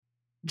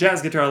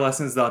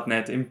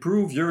JazzGuitarLessons.net.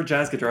 Improve your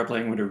jazz guitar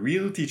playing with a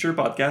real teacher,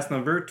 podcast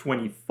number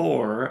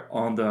 24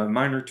 on the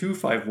Minor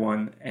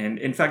 251. And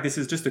in fact, this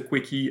is just a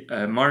quickie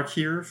mark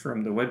here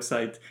from the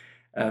website.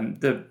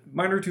 The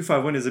Minor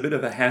 251 is a bit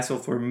of a hassle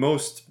for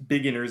most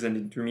beginners and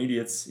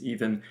intermediates,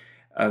 even.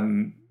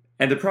 And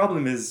the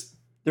problem is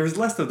there's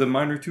less of the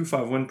Minor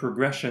 251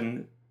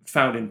 progression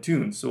found in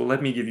tunes. So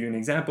let me give you an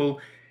example.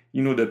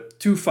 You know, the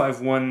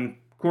 251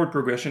 chord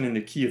progression in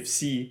the key of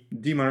C,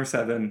 D minor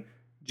 7,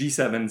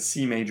 G7,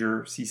 C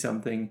major, C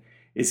something,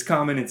 is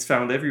common. It's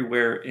found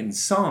everywhere in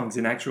songs,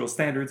 in actual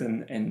standards,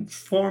 and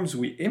forms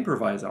we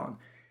improvise on.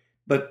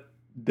 But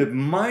the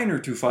minor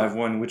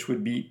 251, which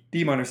would be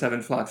D minor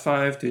 7 flat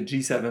 5 to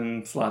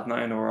G7 flat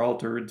 9 or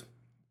altered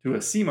to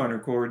a C minor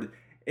chord,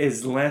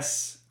 is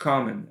less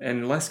common.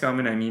 And less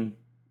common, I mean,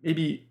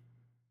 maybe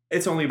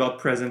it's only about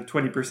present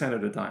 20%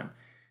 of the time.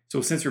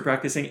 So since you're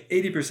practicing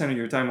 80% of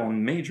your time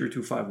on major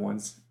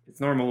 251s,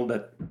 it's normal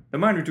that the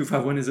minor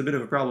 251 is a bit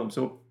of a problem.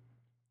 So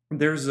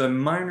there's a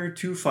Minor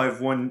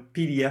 251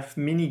 PDF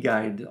mini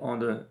guide on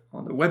the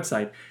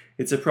website.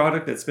 It's a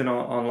product that's been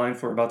online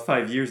for about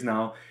 5 years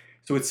now.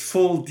 So it's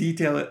full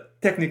detailed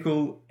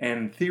technical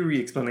and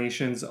theory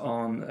explanations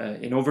on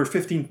in over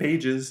 15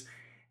 pages.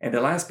 And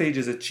the last page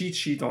is a cheat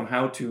sheet on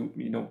how to,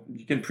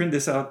 you can print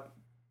this out,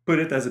 put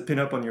it as a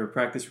pinup on your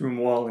practice room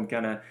wall, and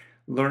kind of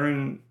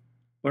learn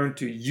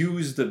to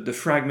use the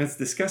fragments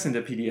discussed in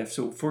the PDF.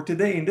 So for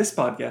today in this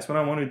podcast, what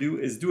I want to do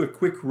is do a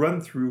quick run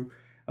through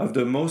of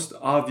the most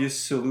obvious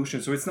solution.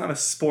 So it's not a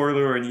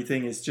spoiler or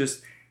anything. It's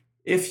just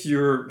if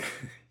you're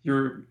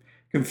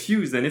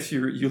confused, and if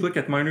you look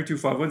at minor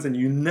 251s and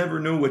you never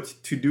know what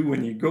to do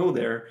when you go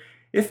there,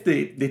 if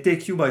they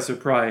take you by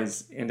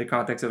surprise in the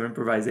context of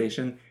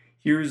improvisation,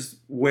 here's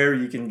where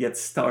you can get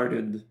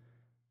started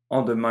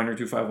on the minor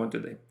 251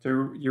 today.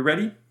 So you're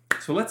ready?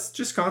 So let's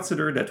just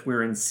consider that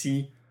we're in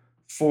C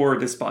for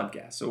this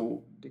podcast.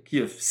 So the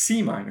key of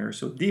C minor,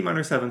 so D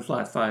minor 7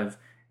 flat 5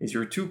 is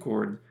your 2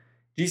 chord.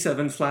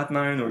 G7 flat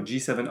 9 or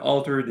G7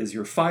 altered is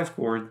your 5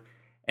 chord,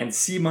 and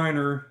C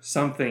minor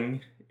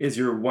something is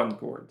your 1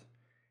 chord.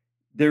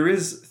 There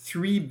is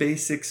 3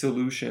 basic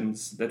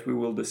solutions that we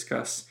will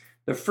discuss.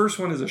 The first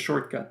one is a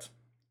shortcut,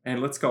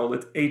 and let's call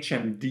it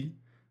HMD,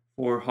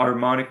 for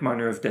harmonic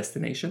minor of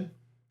destination.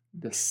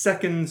 The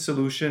second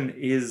solution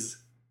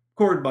is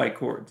chord by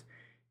chord,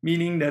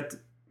 meaning that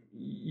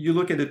you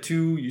look at a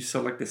 2, you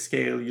select the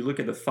scale, you look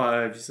at the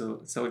 5,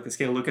 you select the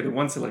scale, look at the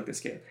 1, select the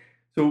scale.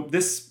 So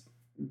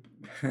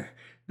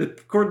the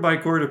chord by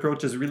chord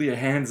approach is really a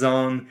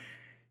hands-on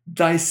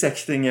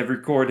dissecting every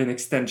chord and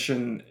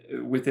extension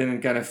within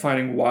and kind of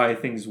finding why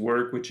things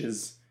work,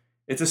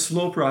 it's a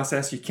slow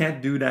process. You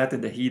can't do that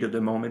in the heat of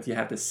the moment. You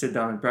have to sit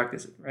down and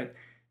practice it, right?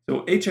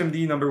 So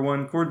HMD number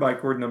 1, chord by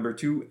chord number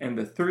 2, and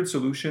the third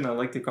solution, I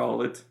like to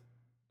call it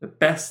the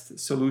best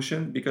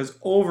solution, because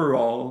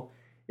overall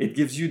it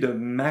gives you the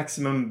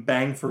maximum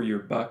bang for your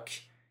buck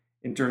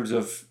in terms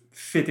of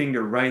fitting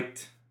the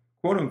right,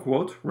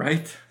 quote-unquote,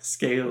 right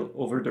scale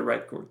over the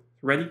right chord.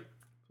 Ready?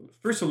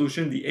 First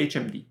solution, the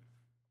HMD.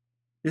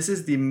 This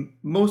is the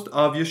most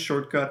obvious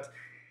shortcut,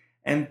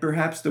 and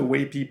perhaps the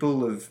way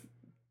people have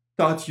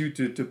taught you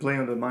to play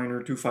on the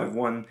minor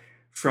 251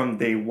 from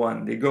day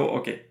one. They go,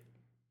 okay,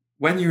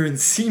 when you're in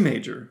C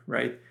major,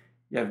 right?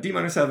 You have D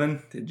minor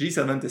 7 to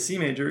G7 to C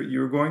major,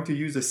 you're going to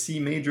use a C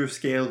major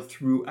scale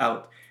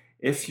throughout.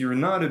 If you're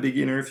not a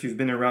beginner, if you've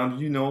been around,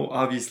 you know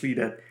obviously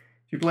that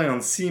if you play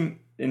on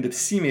in the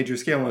C major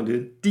scale on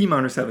the D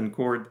minor 7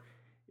 chord,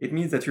 it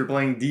means that you're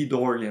playing D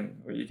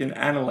Dorian, or you can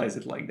analyze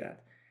it like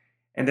that.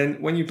 And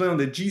then when you play on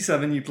the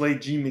G7, you play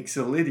G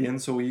Mixolydian,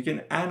 so you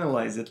can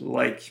analyze it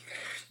like,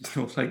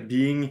 like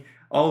being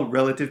all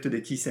relative to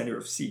the key center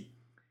of C.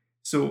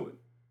 So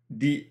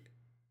the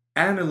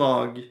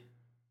analog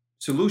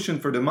solution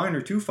for the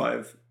minor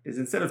 2-5 is,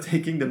 instead of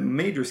taking the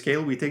major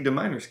scale, we take the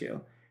minor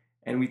scale.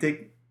 And we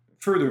take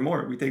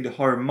the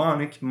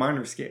harmonic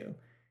minor scale,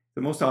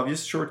 the most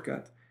obvious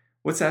shortcut.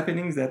 What's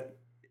happening is that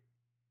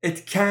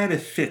it kind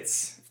of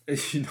fits.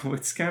 It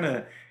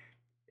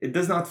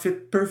does not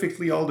fit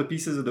perfectly all the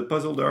pieces of the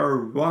puzzle. There are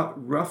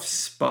rough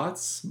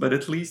spots, but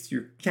at least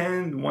you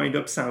can wind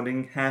up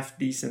sounding half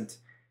decent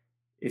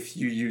if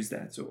you use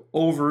that. So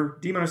over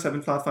D minor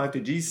 7 flat 5 to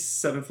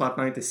G7 flat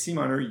 9 to C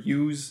minor,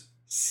 use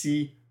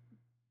C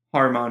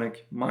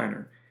harmonic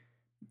minor.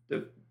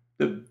 The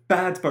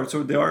bad part,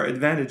 so there are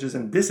advantages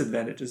and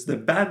disadvantages. The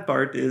bad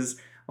part is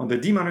on the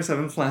D minor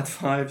 7 flat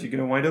 5, you're going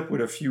to wind up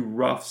with a few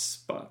rough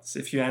spots.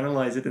 If you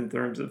analyze it in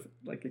terms of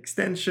like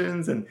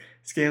extensions and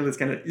scale, it's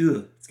kind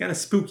of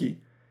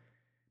spooky.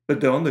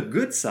 But on the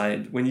good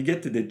side, when you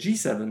get to the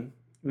G7,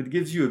 it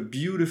gives you a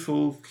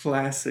beautiful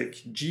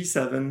classic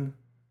G7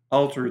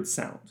 altered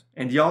sound.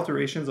 And the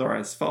alterations are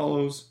as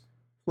follows: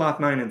 flat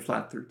 9 and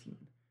flat 13.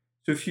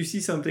 So if you see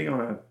something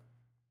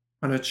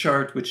on a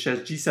chart which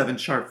says G7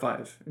 sharp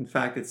 5, in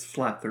fact it's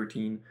flat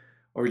 13,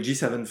 or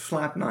G7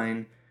 flat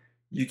 9,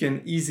 you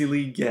can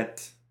easily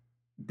get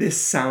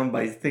this sound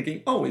by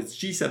thinking, oh, it's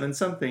G7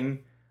 something,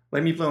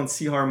 let me play on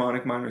C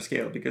harmonic minor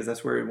scale, because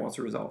that's where it wants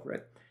to resolve,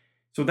 right?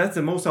 So that's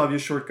the most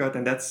obvious shortcut,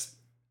 and that's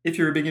if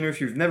you're a beginner,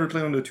 if you've never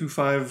played on the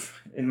 2-5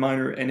 in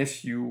minor, and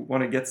if you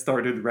want to get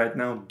started right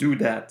now, do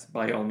that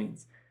by all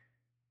means.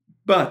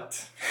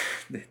 But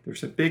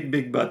there's a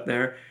big but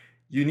there.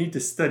 You need to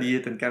study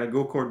it and kind of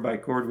go chord by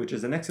chord, which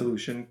is the next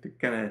solution to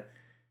kind of,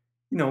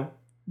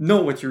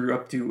 know what you're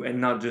up to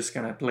and not just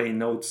kind of play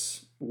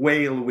notes,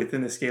 wail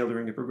within a scale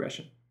during the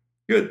progression.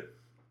 Good.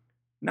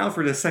 Now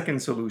for the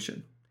second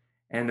solution,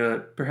 and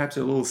perhaps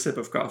a little sip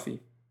of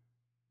coffee.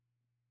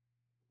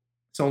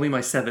 It's only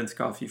my 7th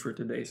coffee for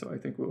today, so I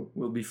think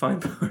we'll be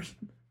fine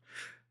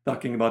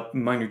talking about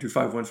minor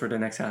 2-5-1 for the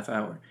next half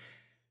hour.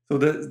 So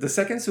the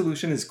second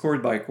solution is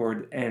chord by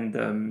chord,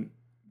 and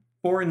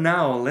for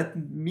now, let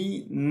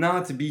me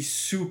not be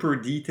super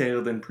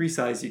detailed and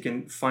precise. You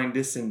can find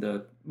this in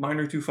the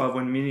minor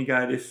 2-5-1 mini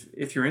guide.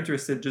 If you're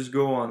interested, just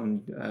go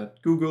on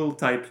Google,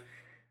 type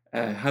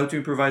how to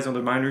improvise on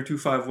the minor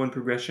 2-5-1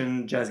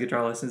 progression,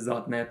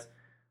 jazzguitarlessons.net,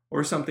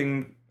 or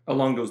something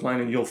along those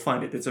lines, and you'll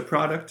find it. It's a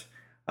product.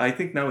 I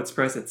think now it's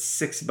priced at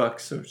 $6,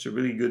 so it's a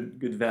really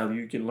good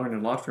value. You can learn a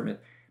lot from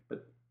it.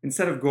 But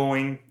instead of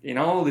going in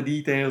all the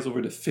details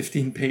over the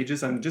 15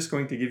 pages, I'm just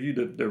going to give you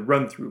the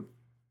run-through.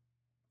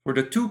 For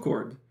the 2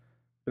 chord,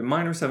 the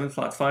minor 7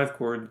 flat 5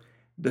 chord,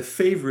 the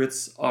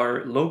favorites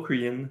are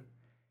Locrian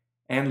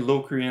and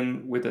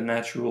Locrian with a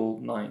natural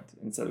 9th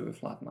instead of a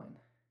flat 9.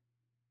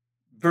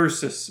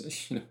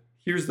 Versus,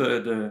 here's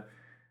the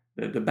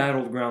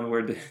battleground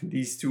where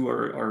these two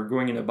are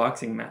going in a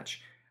boxing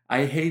match.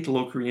 I hate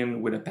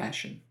Locrian with a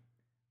passion.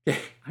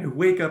 I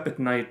wake up at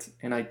night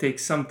and I take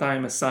some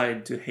time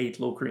aside to hate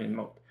Locrian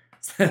mode.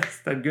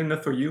 Is that good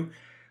enough for you?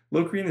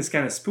 Locrian is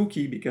kind of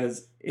spooky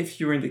because if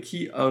you're in the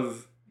key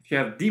of, if you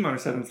have D minor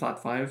 7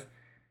 flat 5,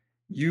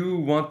 you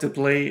want to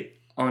play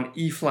on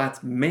E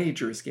flat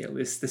major scale.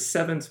 It's the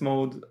 7th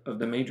mode of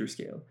the major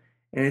scale.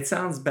 And it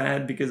sounds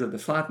bad because of the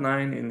flat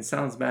 9, and it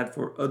sounds bad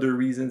for other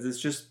reasons. It's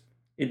just,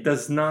 it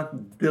does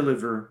not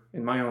deliver,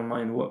 in my own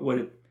mind,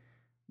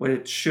 what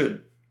it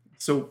should.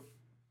 So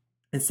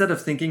instead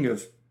of thinking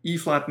of E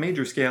flat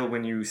major scale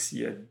when you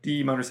see a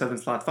D minor 7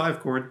 flat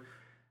 5 chord,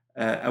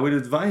 I would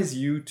advise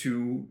you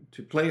to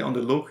play on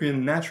the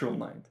Locrian natural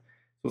 9th.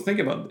 So think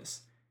about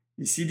this.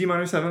 You see D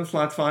minor 7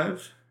 flat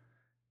 5,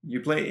 you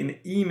play in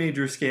E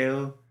major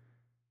scale,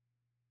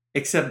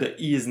 except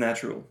the E is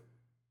natural,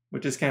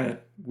 which is kind of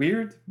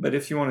weird, but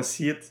if you want to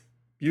see it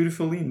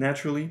beautifully,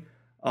 naturally,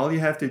 all you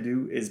have to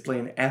do is play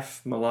an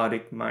F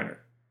melodic minor.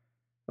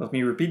 Let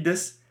me repeat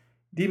this.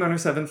 D minor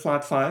 7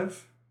 flat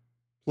 5,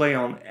 play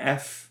on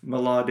F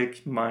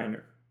melodic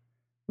minor,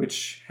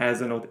 which has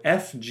a note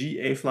F, G,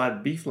 A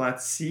flat, B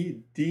flat,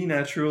 C, D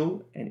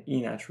natural, and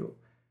E natural,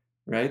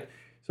 right?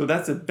 So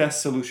that's the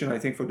best solution, I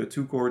think, for the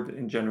 2 chord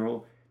in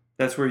general.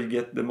 That's where you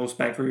get the most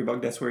bang for your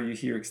buck. That's where you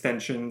hear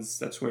extensions.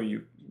 That's where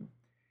you...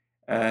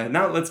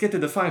 now let's get to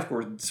the 5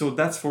 chord. So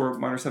that's for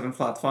minor 7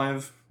 flat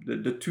 5.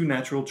 The 2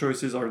 natural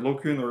choices are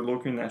Locrian or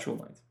Locrian natural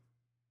 9th.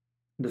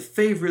 The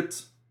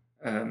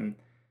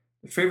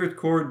favorite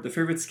chord, the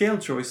favorite scale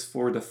choice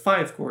for the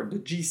 5 chord, the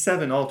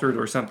G7 altered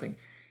or something,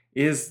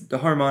 is the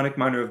harmonic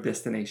minor of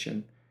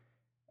destination,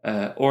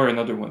 or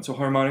another one. So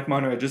harmonic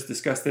minor, I just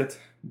discussed it.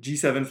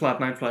 G7 flat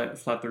 9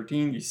 flat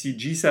 13. You see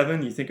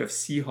G7, you think of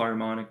C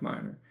harmonic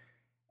minor.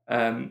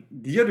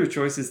 The other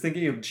choice is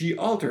thinking of G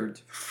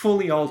altered,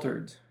 fully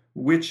altered,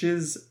 which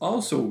is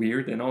also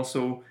weird and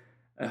also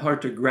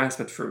hard to grasp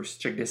at first.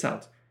 Check this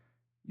out.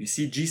 You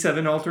see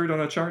G7 altered on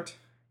a chart,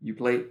 you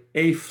play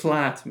A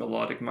flat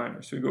melodic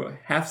minor. So you go a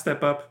half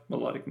step up,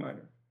 melodic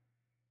minor.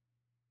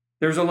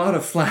 There's a lot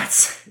of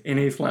flats in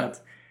A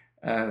flat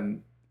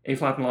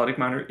melodic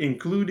minor,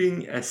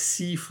 including a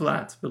C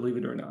flat, believe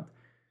it or not.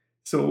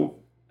 So,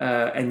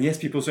 and yes,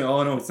 people say,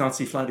 oh no, it's not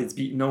C flat, it's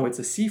B. No, it's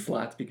a C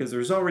flat because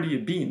there's already a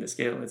B in the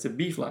scale. It's a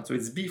B flat. So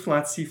it's B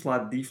flat, C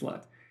flat, D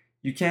flat.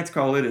 You can't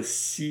call it a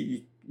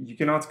C, you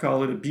cannot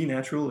call it a B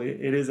natural.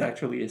 It is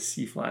actually a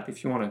C flat.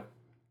 If you want to,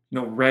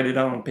 write it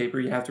out on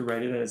paper, you have to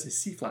write it as a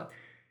C flat.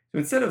 So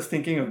instead of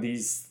thinking of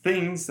these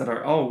things that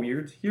are all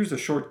weird, here's a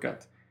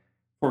shortcut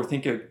for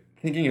thinking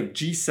of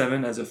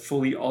G7 as a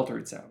fully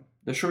altered sound.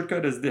 The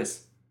shortcut is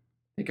this.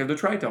 Think of the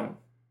tritone.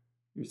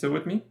 You still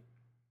with me?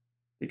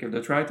 Think of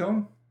the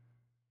tritone,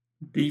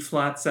 D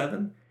flat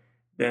 7,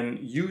 then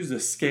use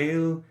a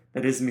scale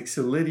that is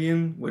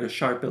Mixolydian with a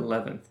sharp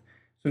 11th.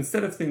 So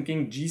instead of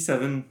thinking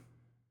G7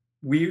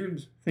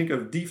 weird, think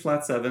of D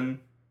flat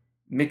 7,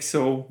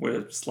 mixo with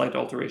a slight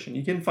alteration.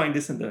 You can find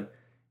this in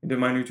the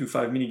minor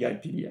 2-5 mini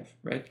guide PDF,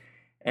 right?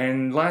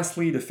 And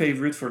lastly, the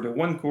favorite for the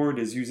 1 chord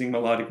is using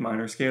melodic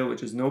minor scale,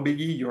 which is no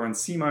biggie. You're on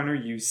C minor,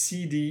 use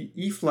C, D,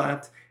 E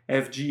flat,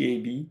 F, G, A,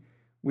 B,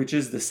 which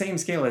is the same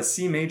scale as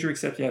C major,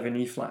 except you have an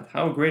E flat.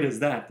 How great is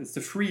that? It's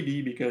the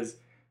freebie because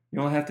you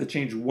only have to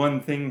change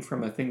one thing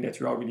from a thing that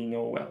you already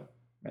know well,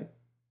 right?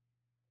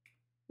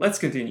 Let's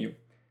continue.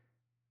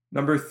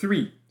 Number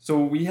 3. So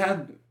we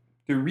had,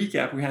 to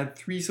recap, we had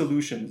 3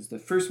 solutions. The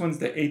first one's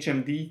the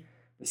HMD.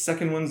 The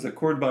second one's the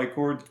chord by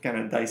chord, kind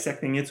of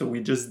dissecting it. So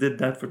we just did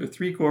that for the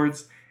 3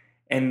 chords.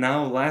 And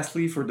now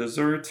lastly for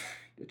dessert,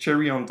 the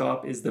cherry on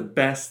top, is the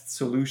best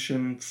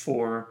solution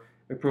for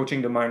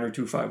approaching the minor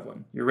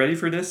 251. You ready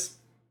for this?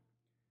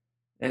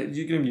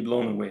 You're going to be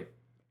blown away.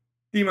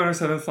 D minor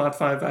 7 flat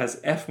 5 as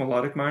F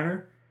melodic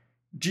minor,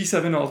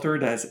 G7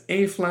 altered as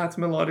A flat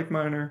melodic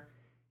minor,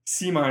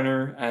 C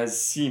minor as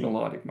C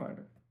melodic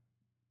minor.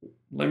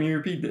 Let me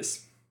repeat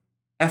this.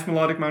 F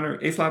melodic minor,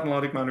 A flat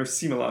melodic minor,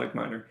 C melodic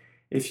minor.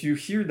 If you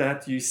hear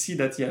that, you see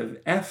that you have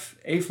F,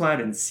 A flat,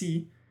 and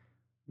C,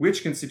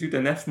 which constitute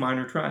an F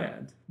minor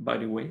triad, by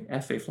the way,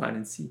 F, A flat,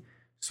 and C.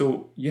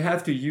 So you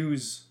have to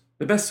use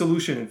the best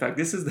solution. In fact,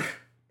 this is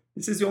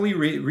the only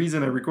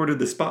reason I recorded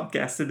this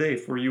podcast today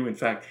for you, in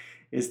fact,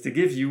 is to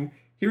give you,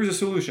 here's a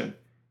solution.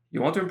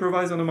 You want to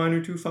improvise on a minor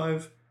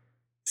 2-5?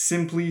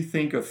 Simply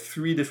think of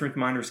 3 different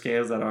minor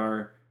scales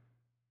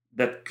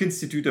that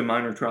constitute a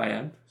minor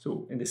triad.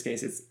 So in this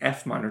case, it's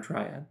F minor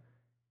triad.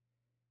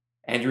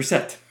 And you're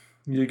set.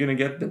 You're going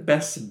to get the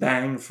best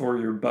bang for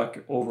your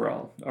buck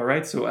overall. All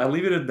right, so I'll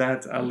leave it at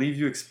that. I'll leave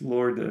you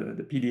explore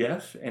the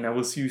PDF, and I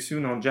will see you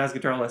soon on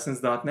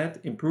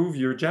jazzguitarlessons.net. Improve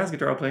your jazz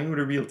guitar playing with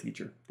a real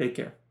teacher. Take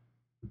care.